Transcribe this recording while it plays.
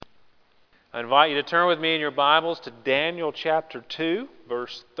I invite you to turn with me in your Bibles to Daniel chapter 2,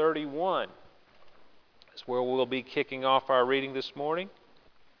 verse 31. That's where we'll be kicking off our reading this morning.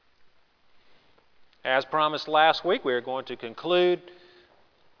 As promised last week, we are going to conclude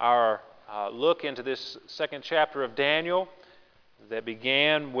our look into this second chapter of Daniel that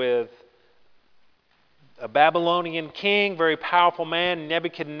began with a Babylonian king, very powerful man,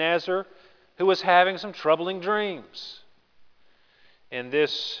 Nebuchadnezzar, who was having some troubling dreams. And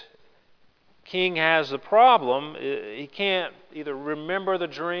this king has a problem. He can't either remember the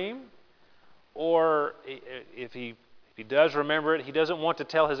dream, or if he does remember it, he doesn't want to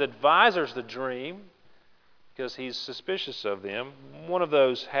tell his advisors the dream because he's suspicious of them. One of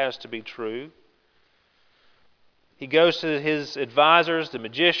those has to be true. He goes to his advisors, the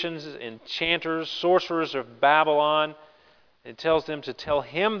magicians, enchanters, sorcerers of Babylon, and tells them to tell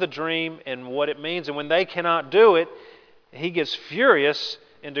him the dream and what it means. And when they cannot do it, he gets furious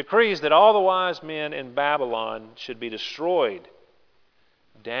and decrees that all the wise men in Babylon should be destroyed.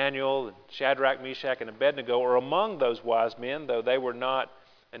 Daniel, and Shadrach, Meshach, and Abednego are among those wise men, though they were not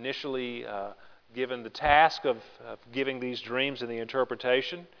initially given the task of giving these dreams and the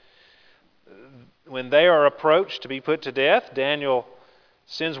interpretation. When they are approached to be put to death, Daniel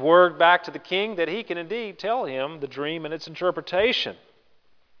sends word back to the king that he can indeed tell him the dream and its interpretation.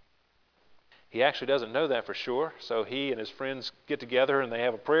 He actually doesn't know that for sure, so he and his friends get together and they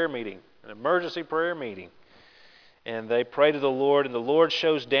have a prayer meeting, an emergency prayer meeting. And they pray to the Lord, and the Lord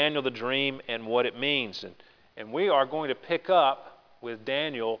shows Daniel the dream and what it means. And we are going to pick up with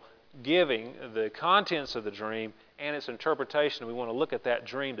Daniel giving the contents of the dream and its interpretation. We want to look at that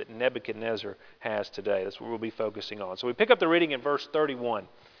dream that Nebuchadnezzar has today. That's what we'll be focusing on. So we pick up the reading in verse 31.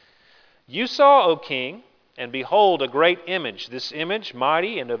 You saw, O king, and behold, a great image. This image,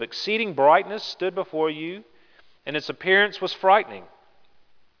 mighty and of exceeding brightness, stood before you, and its appearance was frightening.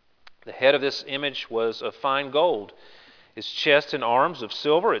 The head of this image was of fine gold, its chest and arms of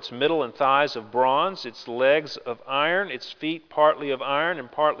silver, its middle and thighs of bronze, its legs of iron, its feet partly of iron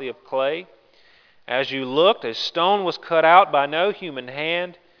and partly of clay. As you looked, a stone was cut out by no human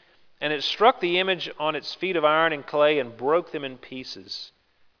hand, and it struck the image on its feet of iron and clay and broke them in pieces.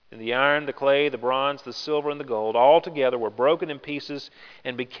 And the iron, the clay, the bronze, the silver, and the gold, all together were broken in pieces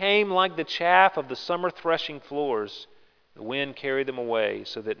and became like the chaff of the summer threshing floors. The wind carried them away,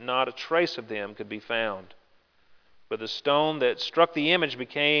 so that not a trace of them could be found. But the stone that struck the image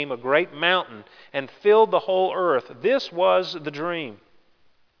became a great mountain and filled the whole earth. This was the dream.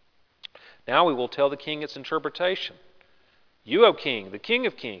 Now we will tell the king its interpretation. You, O king, the King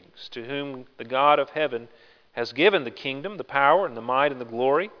of kings, to whom the God of heaven has given the kingdom, the power, and the might, and the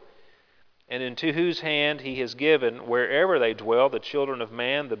glory, and into whose hand he has given, wherever they dwell, the children of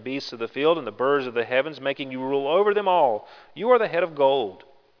man, the beasts of the field, and the birds of the heavens, making you rule over them all. You are the head of gold.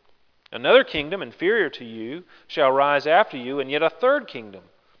 Another kingdom, inferior to you, shall rise after you, and yet a third kingdom,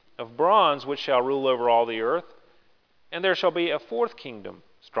 of bronze, which shall rule over all the earth. And there shall be a fourth kingdom,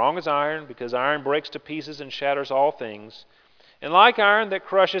 strong as iron, because iron breaks to pieces and shatters all things. And like iron that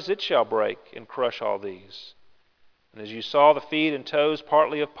crushes, it shall break and crush all these. And as you saw the feet and toes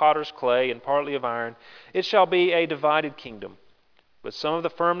partly of potter's clay and partly of iron, it shall be a divided kingdom. But some of the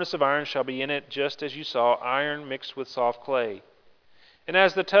firmness of iron shall be in it, just as you saw iron mixed with soft clay. And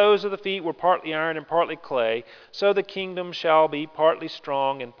as the toes of the feet were partly iron and partly clay, so the kingdom shall be partly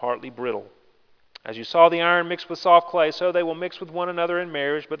strong and partly brittle. As you saw the iron mixed with soft clay, so they will mix with one another in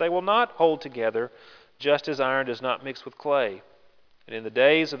marriage, but they will not hold together, just as iron does not mix with clay. And in the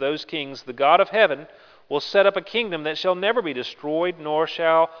days of those kings, the God of heaven will set up a kingdom that shall never be destroyed, nor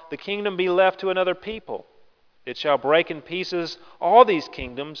shall the kingdom be left to another people. It shall break in pieces all these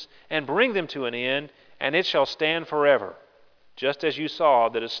kingdoms and bring them to an end, and it shall stand forever. Just as you saw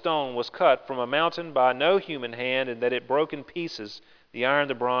that a stone was cut from a mountain by no human hand, and that it broke in pieces the iron,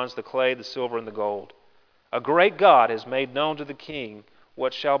 the bronze, the clay, the silver, and the gold. A great God has made known to the king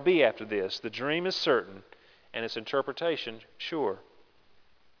what shall be after this. The dream is certain, and its interpretation sure.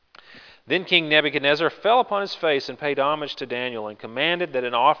 Then King Nebuchadnezzar fell upon his face and paid homage to Daniel, and commanded that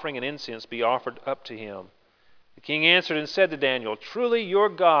an offering and incense be offered up to him. The king answered and said to Daniel, Truly your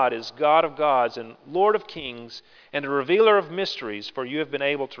God is God of gods and Lord of kings, and a revealer of mysteries, for you have been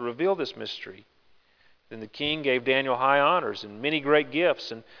able to reveal this mystery. Then the king gave Daniel high honors and many great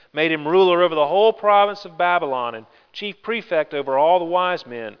gifts, and made him ruler over the whole province of Babylon, and chief prefect over all the wise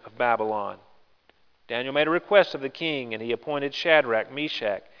men of Babylon. Daniel made a request of the king, and he appointed Shadrach,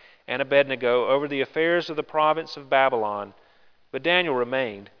 Meshach, and Abednego over the affairs of the province of Babylon. But Daniel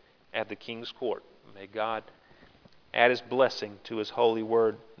remained at the king's court. May God add his blessing to his holy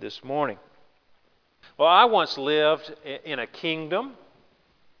word this morning. Well, I once lived in a kingdom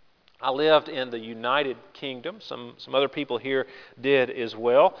I lived in the United Kingdom. Some other people here did as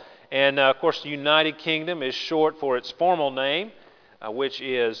well. And of course, the United Kingdom is short for its formal name, which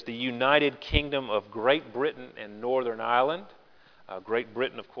is the United Kingdom of Great Britain and Northern Ireland. Great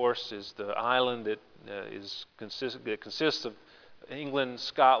Britain, of course, is the island that consists of England,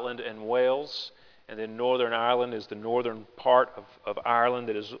 Scotland, and Wales. And then Northern Ireland is the northern part of Ireland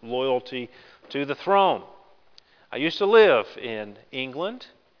that is loyalty to the throne. I used to live in England.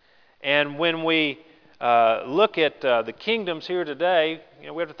 And when we look at the kingdoms here today,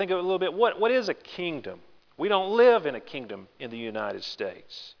 we have to think of it a little bit. What is a kingdom? We don't live in a kingdom in the United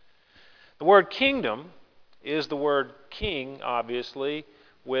States. The word kingdom is the word king, obviously,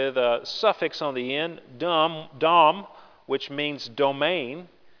 with a suffix on the end, dom, which means domain.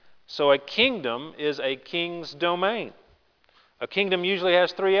 So a kingdom is a king's domain. A kingdom usually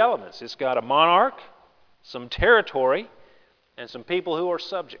has three elements. It's got a monarch, some territory, and some people who are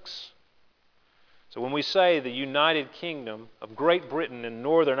subjects. So when we say the United Kingdom of Great Britain and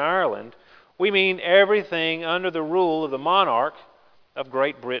Northern Ireland, we mean everything under the rule of the monarch of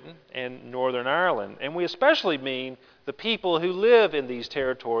Great Britain and Northern Ireland. And we especially mean the people who live in these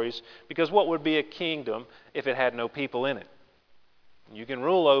territories, because what would be a kingdom if it had no people in it? You can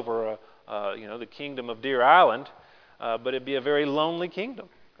rule over the kingdom of Deer Island, but it'd be a very lonely kingdom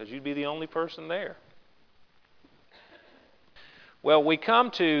because you'd be the only person there. Well, we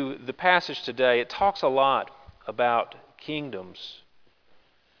come to the passage today. It talks a lot about kingdoms.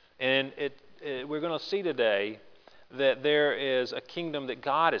 And we're going to see today that there is a kingdom that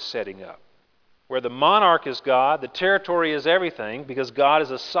God is setting up, where the monarch is God, the territory is everything, because God is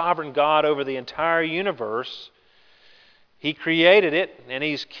a sovereign God over the entire universe. He created it, and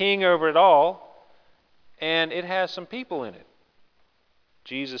He's king over it all, and it has some people in it.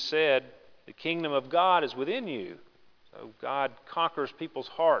 Jesus said, the kingdom of God is within you. So God conquers people's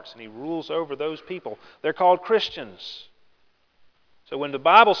hearts, and He rules over those people. They're called Christians. So when the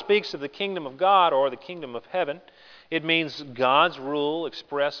Bible speaks of the kingdom of God or the kingdom of heaven, it means God's rule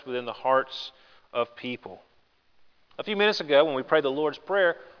expressed within the hearts of people. A few minutes ago, when we prayed the Lord's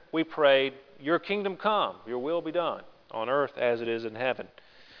Prayer, we prayed, your kingdom come, your will be done, on earth as it is in heaven.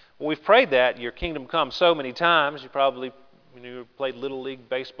 Well, we've prayed that, your kingdom come, so many times. You probably, when you played Little League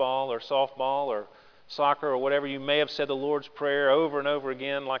baseball or softball or soccer or whatever, you may have said the Lord's Prayer over and over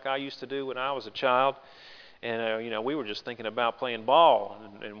again like I used to do when I was a child. And, we were just thinking about playing ball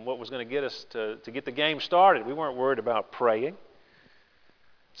and what was going to get us to get the game started. We weren't worried about praying.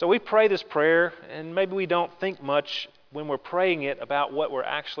 So we pray this prayer, and maybe we don't think much when we're praying it about what we're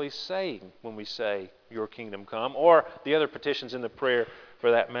actually saying when we say, your kingdom come, or the other petitions in the prayer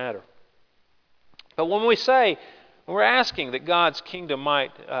for that matter. But when we're asking that God's kingdom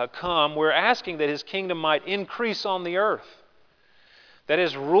might come, we're asking that His kingdom might increase on the earth, that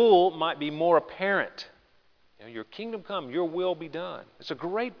His rule might be more apparent. Your kingdom come, your will be done. It's a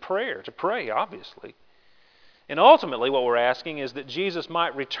great prayer to pray, obviously. And ultimately what we're asking is that Jesus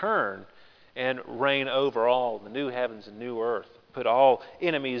might return and reign over all the new heavens and new earth, put all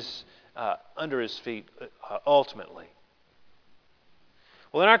enemies under His feet ultimately.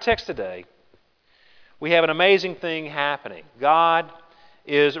 Well, in our text today, we have an amazing thing happening. God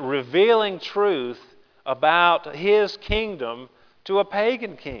is revealing truth about His kingdom to a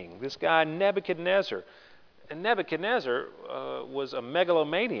pagan king, this guy Nebuchadnezzar. And Nebuchadnezzar was a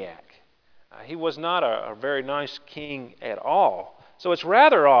megalomaniac. He was not a very nice king at all. So it's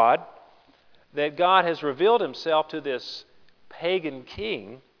rather odd that God has revealed Himself to this pagan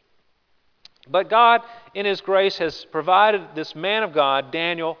king. But God, in His grace, has provided this man of God,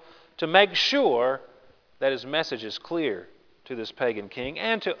 Daniel, to make sure that his message is clear to this pagan king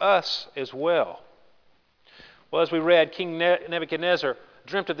and to us as well. Well, as we read, King Nebuchadnezzar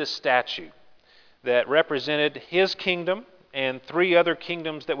dreamt of this statue that represented his kingdom and three other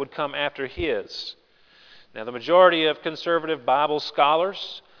kingdoms that would come after his. Now, the majority of conservative Bible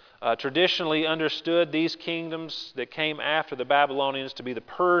scholars traditionally understood these kingdoms that came after the Babylonians to be the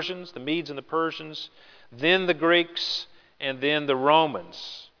Persians, the Medes and the Persians, then the Greeks, and then the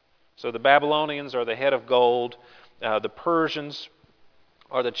Romans. So the Babylonians are the head of gold, the Persians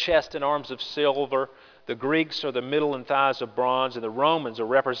are the chest and arms of silver, the Greeks are the middle and thighs of bronze, and the Romans are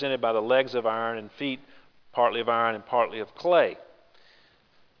represented by the legs of iron and feet partly of iron and partly of clay.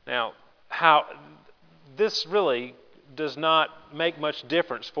 Now, this really does not make much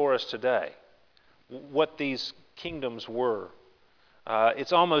difference for us today, what these kingdoms were.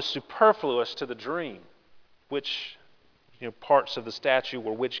 It's almost superfluous to the dream, which parts of the statue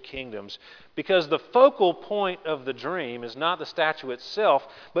were which kingdoms, because the focal point of the dream is not the statue itself,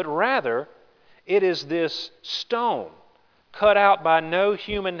 but rather it is this stone cut out by no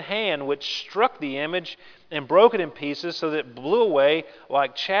human hand, which struck the image and broke it in pieces so that it blew away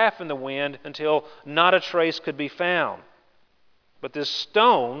like chaff in the wind until not a trace could be found. But this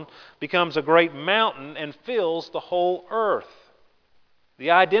stone becomes a great mountain and fills the whole earth.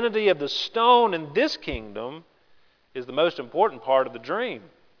 The identity of the stone in this kingdom is the most important part of the dream.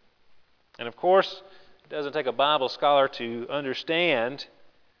 And of course, it doesn't take a Bible scholar to understand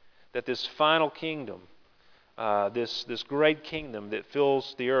that this final kingdom, this great kingdom that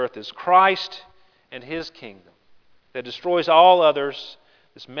fills the earth, is Christ and His kingdom that destroys all others,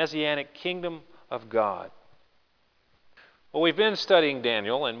 this messianic kingdom of God. Well, we've been studying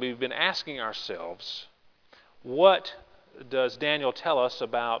Daniel, and we've been asking ourselves, what does Daniel tell us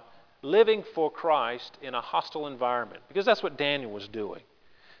about living for Christ in a hostile environment? Because that's what Daniel was doing.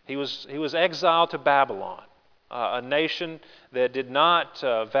 He was exiled to Babylon, a nation that did not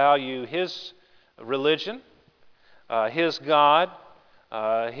value his religion, his God,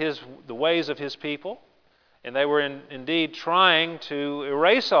 the ways of his people. And they were indeed trying to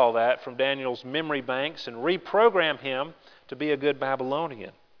erase all that from Daniel's memory banks and reprogram him to be a good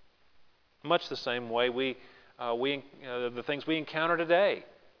Babylonian. Much the same way the things we encounter today.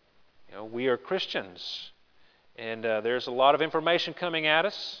 We are Christians, and there's a lot of information coming at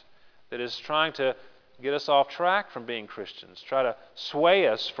us that is trying to get us off track from being Christians, try to sway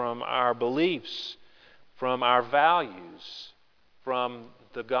us from our beliefs, from our values, from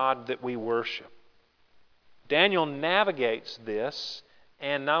the God that we worship. Daniel navigates this,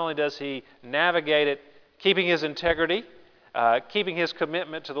 and not only does he navigate it keeping his integrity, keeping his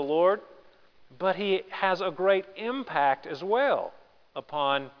commitment to the Lord, but he has a great impact as well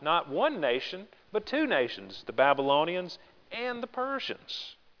upon not one nation, but two nations, the Babylonians and the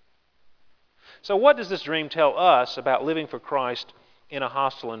Persians. So what does this dream tell us about living for Christ in a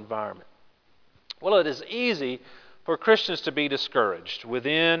hostile environment? Well, it is easy for Christians to be discouraged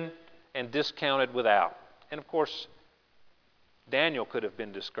within and discounted without. And of course, Daniel could have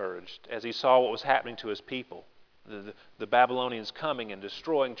been discouraged as he saw what was happening to his people. The Babylonians coming and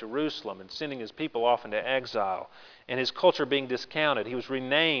destroying Jerusalem and sending his people off into exile, and his culture being discounted. He was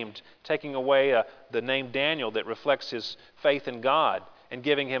renamed, taking away the name Daniel that reflects his faith in God, and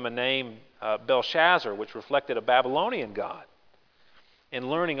giving him a name Belshazzar, which reflected a Babylonian god, and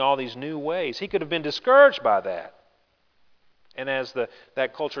learning all these new ways. He could have been discouraged by that. And as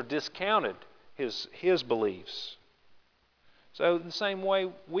that culture discounted his beliefs. So the same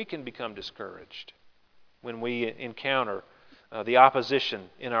way we can become discouraged when we encounter the opposition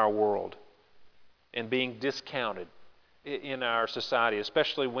in our world and being discounted in our society,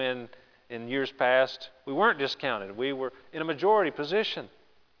 especially when in years past we weren't discounted. We were in a majority position.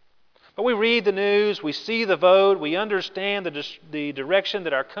 But we read the news, we see the vote, we understand the direction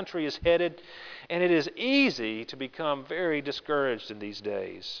that our country is headed, and it is easy to become very discouraged in these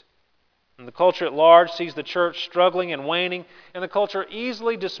days. And the culture at large sees the church struggling and waning, and the culture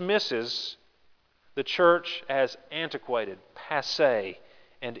easily dismisses the church as antiquated, passé,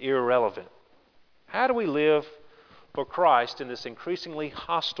 and irrelevant. How do we live for Christ in this increasingly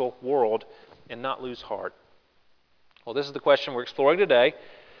hostile world and not lose heart? Well, this is the question we're exploring today,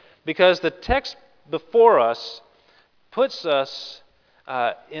 because the text before us puts us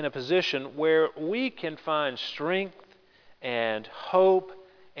in a position where we can find strength and hope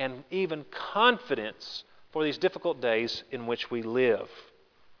and even confidence for these difficult days in which we live.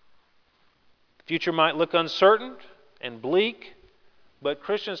 The future might look uncertain and bleak, but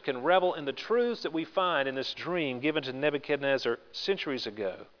Christians can revel in the truths that we find in this dream given to Nebuchadnezzar centuries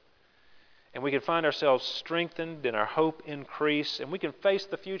ago. And we can find ourselves strengthened and our hope increase, and we can face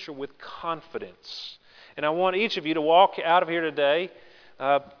the future with confidence. And I want each of you to walk out of here today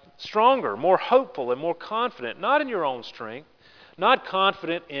stronger, more hopeful, and more confident, not in your own strength, not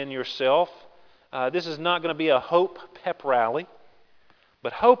confident in yourself. This is not going to be a hope pep rally,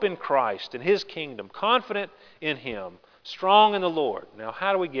 but hope in Christ and His kingdom, confident in Him, strong in the Lord. Now,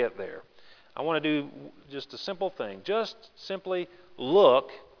 how do we get there? I want to do just a simple thing. Just simply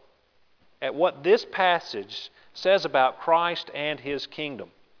look at what this passage says about Christ and His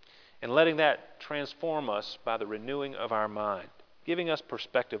kingdom, and letting that transform us by the renewing of our mind, giving us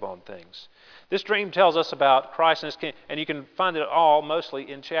perspective on things. This dream tells us about Christ and His kingdom, and you can find it all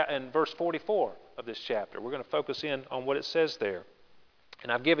mostly in verse 44 of this chapter. We're going to focus in on what it says there.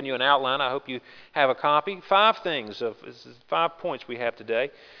 And I've given you an outline. I hope you have a copy. 5 points we have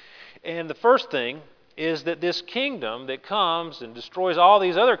today. And the first thing is that this kingdom that comes and destroys all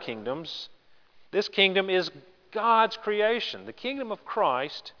these other kingdoms, this kingdom is God's creation. The kingdom of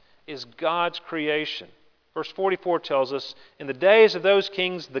Christ is God's creation. Verse 44 tells us, in the days of those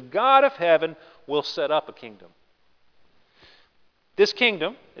kings, the God of heaven will set up a kingdom. This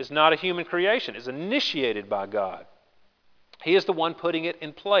kingdom is not a human creation. It's initiated by God. He is the one putting it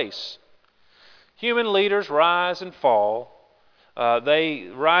in place. Human leaders rise and fall. They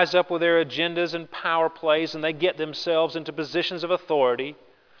rise up with their agendas and power plays, and they get themselves into positions of authority.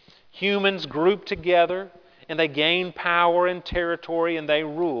 Humans group together, and they gain power and territory, and they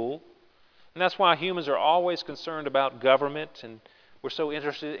rule. And that's why humans are always concerned about government, and we're so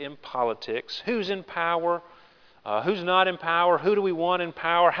interested in politics. Who's in power? Who's not in power? Who do we want in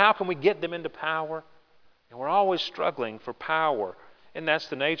power? How can we get them into power? And we're always struggling for power. And that's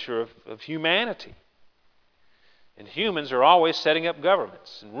the nature of humanity. And humans are always setting up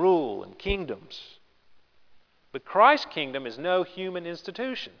governments and rule and kingdoms. But Christ's kingdom is no human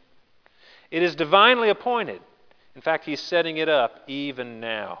institution. It is divinely appointed. In fact, He's setting it up even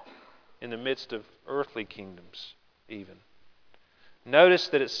now, in the midst of earthly kingdoms even. Notice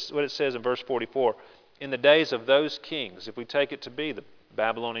that what it says in verse 44. In the days of those kings, if we take it to be the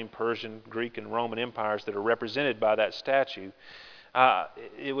Babylonian, Persian, Greek, and Roman empires that are represented by that statue,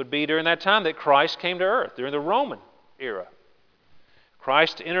 it would be during that time that Christ came to earth, during the Roman era.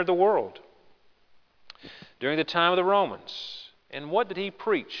 Christ entered the world during the time of the Romans. And what did He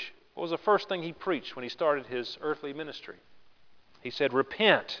preach? What was the first thing He preached when He started His earthly ministry? He said,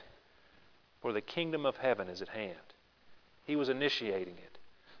 "Repent, for the kingdom of heaven is at hand." He was initiating it.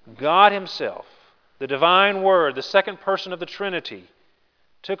 God Himself, the divine Word, the second person of the Trinity,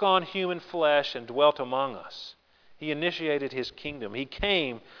 took on human flesh and dwelt among us. He initiated His kingdom. He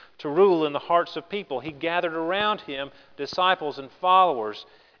came to rule in the hearts of people. He gathered around Him disciples and followers.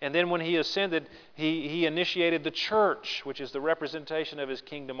 And then when He ascended, He initiated the church, which is the representation of His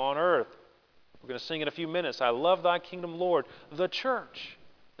kingdom on earth. We're going to sing in a few minutes, "I love Thy kingdom, Lord." The church.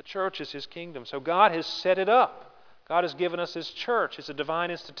 The church is His kingdom. So God has set it up. God has given us His church. It's a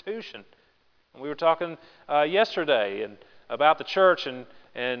divine institution. And we were talking yesterday about the church,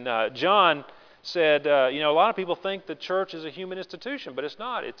 and John said, a lot of people think the church is a human institution, but it's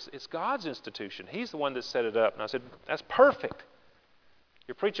not. It's God's institution. He's the one that set it up. And I said, that's perfect.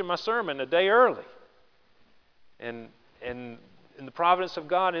 You're preaching my sermon a day early. And in the providence of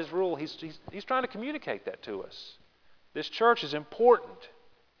God and His rule, He's trying to communicate that to us. This church is important.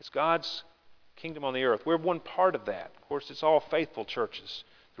 It's God's kingdom on the earth. We're one part of that. Of course, it's all faithful churches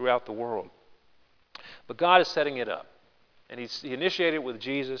throughout the world. But God is setting it up. And He initiated it with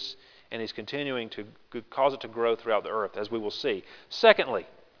Jesus, and He's continuing to cause it to grow throughout the earth, as we will see. Secondly,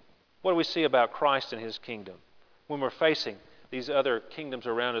 what do we see about Christ and His kingdom? When we're facing these other kingdoms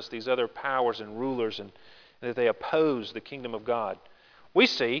around us, these other powers and rulers, and that they oppose the kingdom of God, we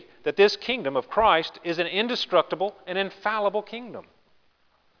see that this kingdom of Christ is an indestructible and infallible kingdom.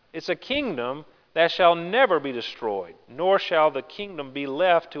 It's a kingdom that shall never be destroyed, nor shall the kingdom be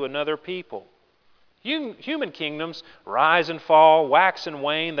left to another people. Human kingdoms rise and fall, wax and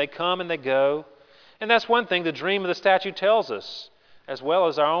wane, they come and they go. And that's one thing the dream of the statue tells us, as well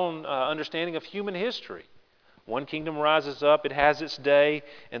as our own understanding of human history. One kingdom rises up, it has its day,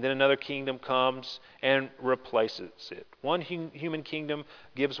 and then another kingdom comes and replaces it. One human kingdom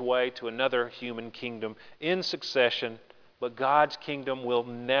gives way to another human kingdom in succession, but God's kingdom will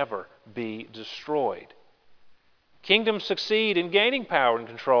never be destroyed. Kingdoms succeed in gaining power and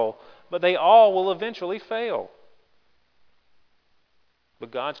control, but they all will eventually fail. But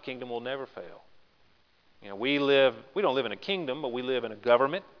God's kingdom will never fail. We don't live in a kingdom, but we live in a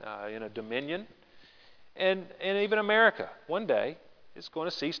government, in a dominion. And even America, one day, it's going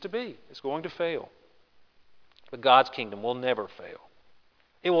to cease to be. It's going to fail. But God's kingdom will never fail.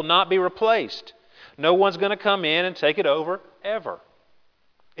 It will not be replaced. No one's going to come in and take it over, ever.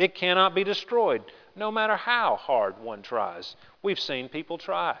 It cannot be destroyed, no matter how hard one tries. We've seen people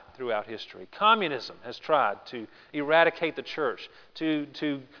try throughout history. Communism has tried to eradicate the church, to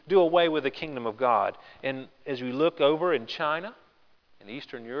do away with the kingdom of God. And as we look over in China, in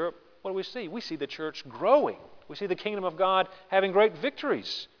Eastern Europe, what do we see? We see the church growing. We see the kingdom of God having great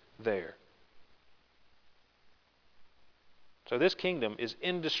victories there. So this kingdom is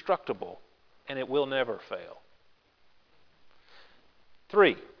indestructible, and it will never fail.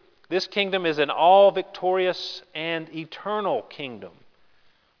 3, this kingdom is an all-victorious and eternal kingdom.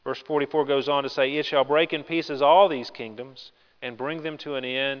 Verse 44 goes on to say, "It shall break in pieces all these kingdoms and bring them to an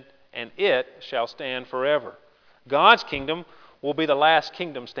end, and it shall stand forever." God's kingdom will be the last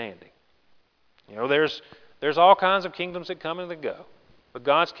kingdom standing. There's all kinds of kingdoms that come and that go. But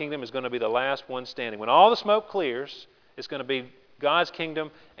God's kingdom is going to be the last one standing. When all the smoke clears, it's going to be God's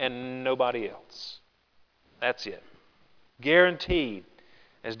kingdom and nobody else. That's it. Guaranteed.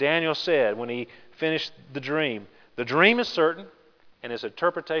 As Daniel said when he finished the dream is certain and its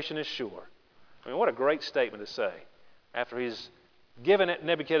interpretation is sure. I mean, what a great statement to say after he's given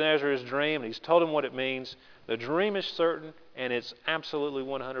Nebuchadnezzar his dream, and he's told him what it means. The dream is certain, and it's absolutely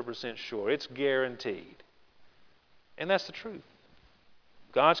 100% sure. It's guaranteed. And that's the truth.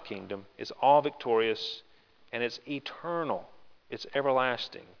 God's kingdom is all victorious, and it's eternal. It's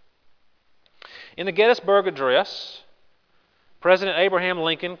everlasting. In the Gettysburg Address, President Abraham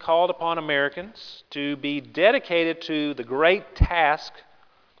Lincoln called upon Americans to be dedicated to the great task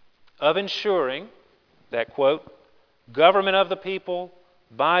of ensuring that, quote, government of the people,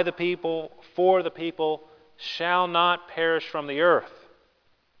 by the people, for the people, shall not perish from the earth.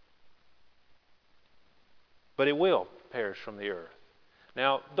 But it will perish from the earth.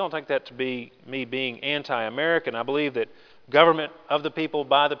 Now, don't take that to be me being anti-American. I believe that government of the people,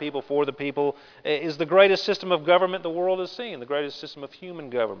 by the people, for the people is the greatest system of government the world has seen, the greatest system of human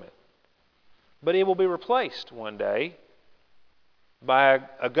government. But it will be replaced one day by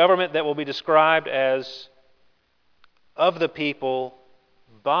a government that will be described as of the people,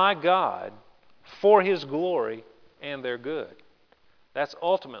 by God, for His glory and their good. That's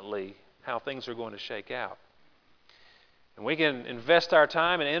ultimately how things are going to shake out. And we can invest our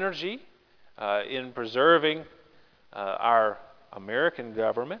time and energy in preserving our American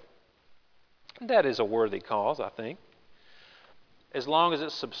government. That is a worthy cause, I think, as long as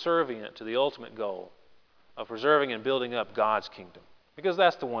it's subservient to the ultimate goal of preserving and building up God's kingdom, because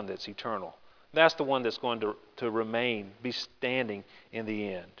that's the one that's eternal. That's the one that's going to remain, be standing in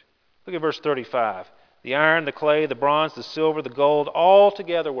the end. Look at verse 35. The iron, the clay, the bronze, the silver, the gold, all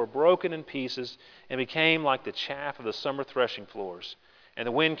together were broken in pieces and became like the chaff of the summer threshing floors. And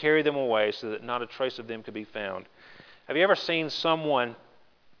the wind carried them away so that not a trace of them could be found. Have you ever seen someone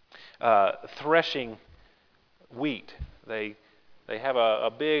threshing wheat? They have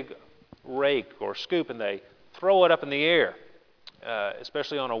a big rake or scoop and they throw it up in the air,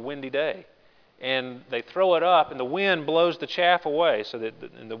 especially on a windy day. And they throw it up and the wind blows the chaff away so that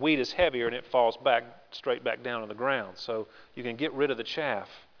the wheat is heavier and it falls straight back down on the ground. So you can get rid of the chaff.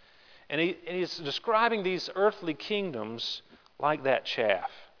 And he's describing these earthly kingdoms like that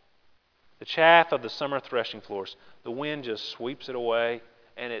chaff. The chaff of the summer threshing floors. The wind just sweeps it away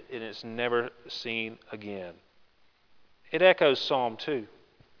and it's never seen again. It echoes Psalm 2,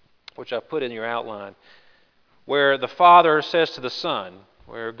 which I've put in your outline, where the Father says to the Son,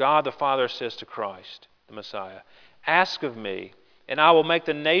 where God the Father says to Christ, the Messiah, ask of me, and I will make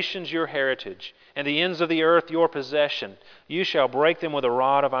the nations your heritage, and the ends of the earth your possession. You shall break them with a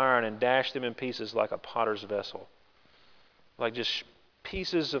rod of iron and dash them in pieces like a potter's vessel. Like just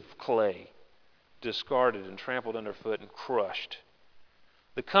pieces of clay, discarded and trampled underfoot and crushed.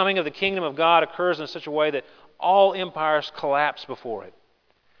 The coming of the kingdom of God occurs in such a way that all empires collapse before it.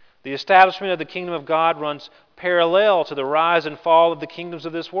 The establishment of the kingdom of God runs parallel to the rise and fall of the kingdoms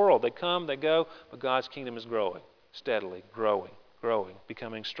of this world. They come, they go, but God's kingdom is growing, steadily growing,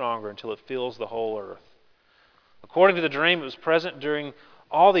 becoming stronger until it fills the whole earth. According to the dream, it was present during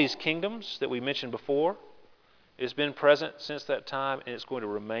all these kingdoms that we mentioned before. It's been present since that time, and it's going to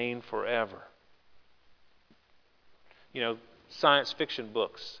remain forever. You know, science fiction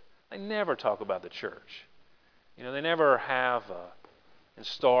books, they never talk about the church. You know, they never have, in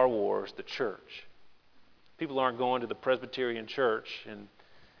Star Wars, the church. People aren't going to the Presbyterian Church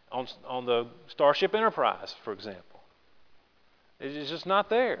on the Starship Enterprise, for example. It's just not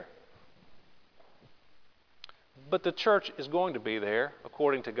there. But the church is going to be there,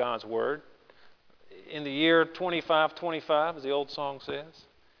 according to God's Word. In the year 2525, as the old song says,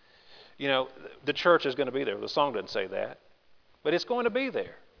 you know, the church is going to be there. The song doesn't say that. But it's going to be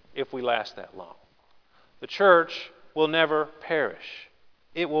there if we last that long. The church will never perish.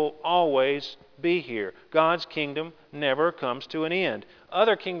 It will always be here. God's kingdom never comes to an end.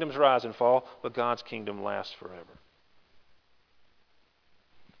 Other kingdoms rise and fall, but God's kingdom lasts forever.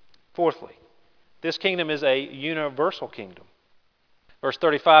 Fourthly, this kingdom is a universal kingdom. Verse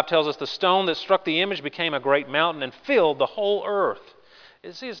 35 tells us the stone that struck the image became a great mountain and filled the whole earth.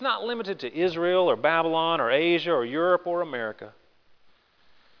 You see, it's not limited to Israel or Babylon or Asia or Europe or America.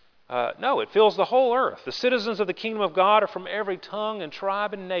 No, it fills the whole earth. The citizens of the kingdom of God are from every tongue and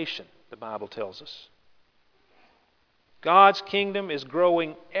tribe and nation, the Bible tells us. God's kingdom is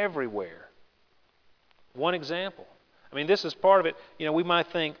growing everywhere. One example. I mean, this is part of it. You know, we might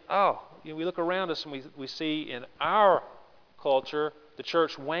think, we look around us and we see in our culture the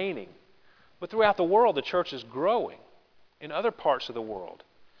church waning. But throughout the world, the church is growing. In other parts of the world,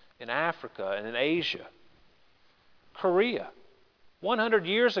 in Africa and in Asia, Korea. 100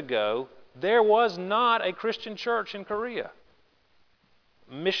 years ago, there was not a Christian church in Korea.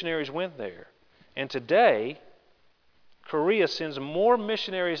 Missionaries went there. And today, Korea sends more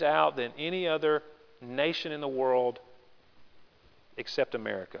missionaries out than any other nation in the world except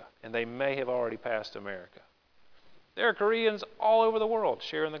America, and they may have already passed America. There are Koreans all over the world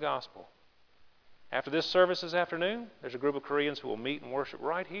sharing the gospel. After this service this afternoon, there's a group of Koreans who will meet and worship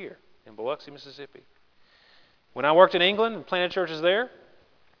right here in Biloxi, Mississippi. When I worked in England and planted churches there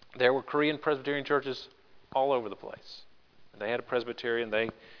were Korean Presbyterian churches all over the place. They had a Presbyterian.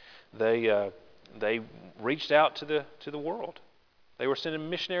 They reached out to the world. They were sending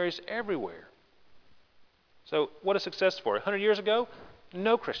missionaries everywhere. So what a success story. 100 years ago,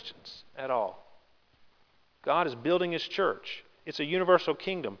 no Christians at all. God is building His church. It's a universal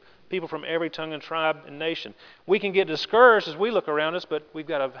kingdom. People from every tongue and tribe and nation. We can get discouraged as we look around us, but we've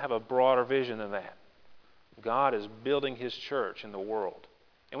got to have a broader vision than that. God is building His church in the world.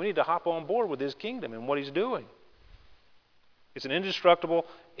 And we need to hop on board with His kingdom and what He's doing. It's an indestructible,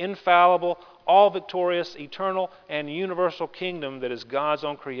 infallible, all-victorious, eternal, and universal kingdom that is God's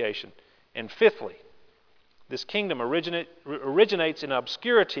own creation. And fifthly, this kingdom originates in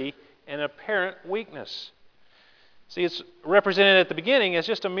obscurity and apparent weakness. See, it's represented at the beginning as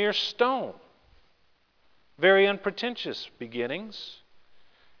just a mere stone. Very unpretentious beginnings.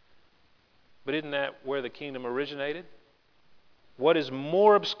 But isn't that where the kingdom originated? What is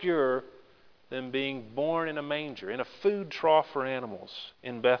more obscure than being born in a manger, in a food trough for animals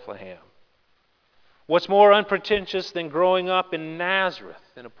in Bethlehem? What's more unpretentious than growing up in Nazareth,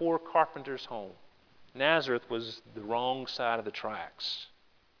 in a poor carpenter's home? Nazareth was the wrong side of the tracks.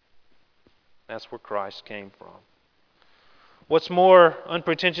 That's where Christ came from. What's more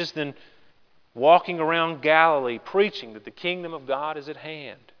unpretentious than walking around Galilee preaching that the kingdom of God is at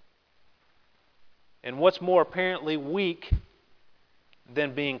hand? And what's more apparently weak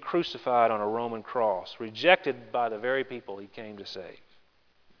than being crucified on a Roman cross, rejected by the very people He came to save?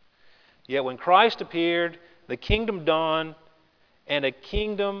 Yet when Christ appeared, the kingdom dawned, and a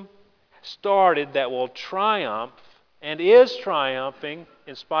kingdom started that will triumph and is triumphing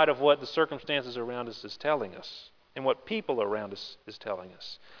in spite of what the circumstances around us is telling us and what people around us is telling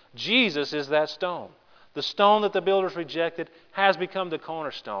us. Jesus is that stone. The stone that the builders rejected has become the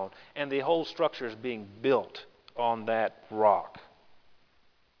cornerstone, and the whole structure is being built on that rock.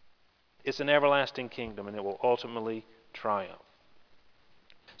 It's an everlasting kingdom, and it will ultimately triumph.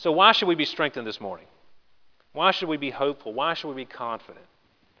 So why should we be strengthened this morning? Why should we be hopeful? Why should we be confident?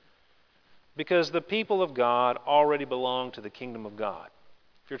 Because the people of God already belong to the kingdom of God.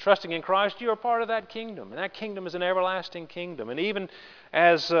 If you're trusting in Christ, you are part of that kingdom. And that kingdom is an everlasting kingdom. And even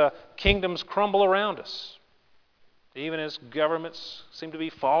as kingdoms crumble around us, even as governments seem to be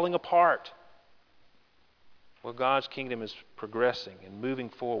falling apart, well, God's kingdom is progressing and moving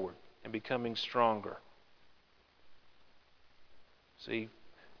forward and becoming stronger. See,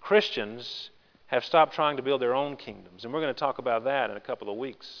 Christians have stopped trying to build their own kingdoms. And we're going to talk about that in a couple of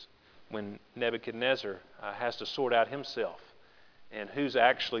weeks when Nebuchadnezzar has to sort out himself and who's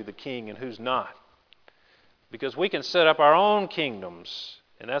actually the king and who's not. Because we can set up our own kingdoms,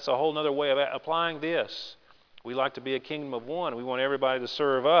 and that's a whole other way of applying this. We like to be a kingdom of one. We want everybody to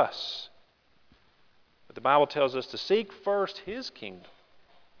serve us. But the Bible tells us to seek first His kingdom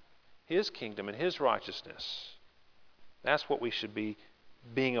and His righteousness. That's what we should be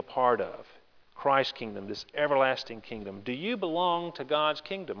being a part of. Christ's kingdom, this everlasting kingdom. Do you belong to God's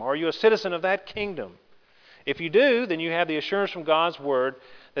kingdom? Are you a citizen of that kingdom? If you do, then you have the assurance from God's Word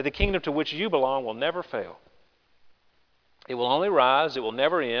that the kingdom to which you belong will never fail. It will only rise, it will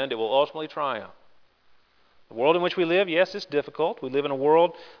never end, it will ultimately triumph. The world in which we live, yes, it's difficult. We live in a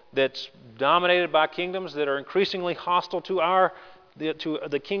world that's dominated by kingdoms that are increasingly hostile to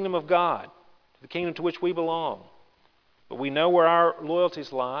the kingdom of God, the kingdom to which we belong. But we know where our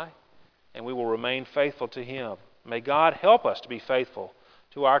loyalties lie, and we will remain faithful to Him. May God help us to be faithful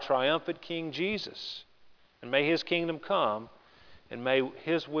to our triumphant King Jesus. And may His kingdom come, and may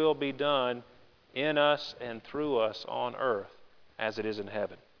His will be done in us and through us on earth as it is in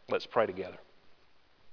heaven. Let's pray together.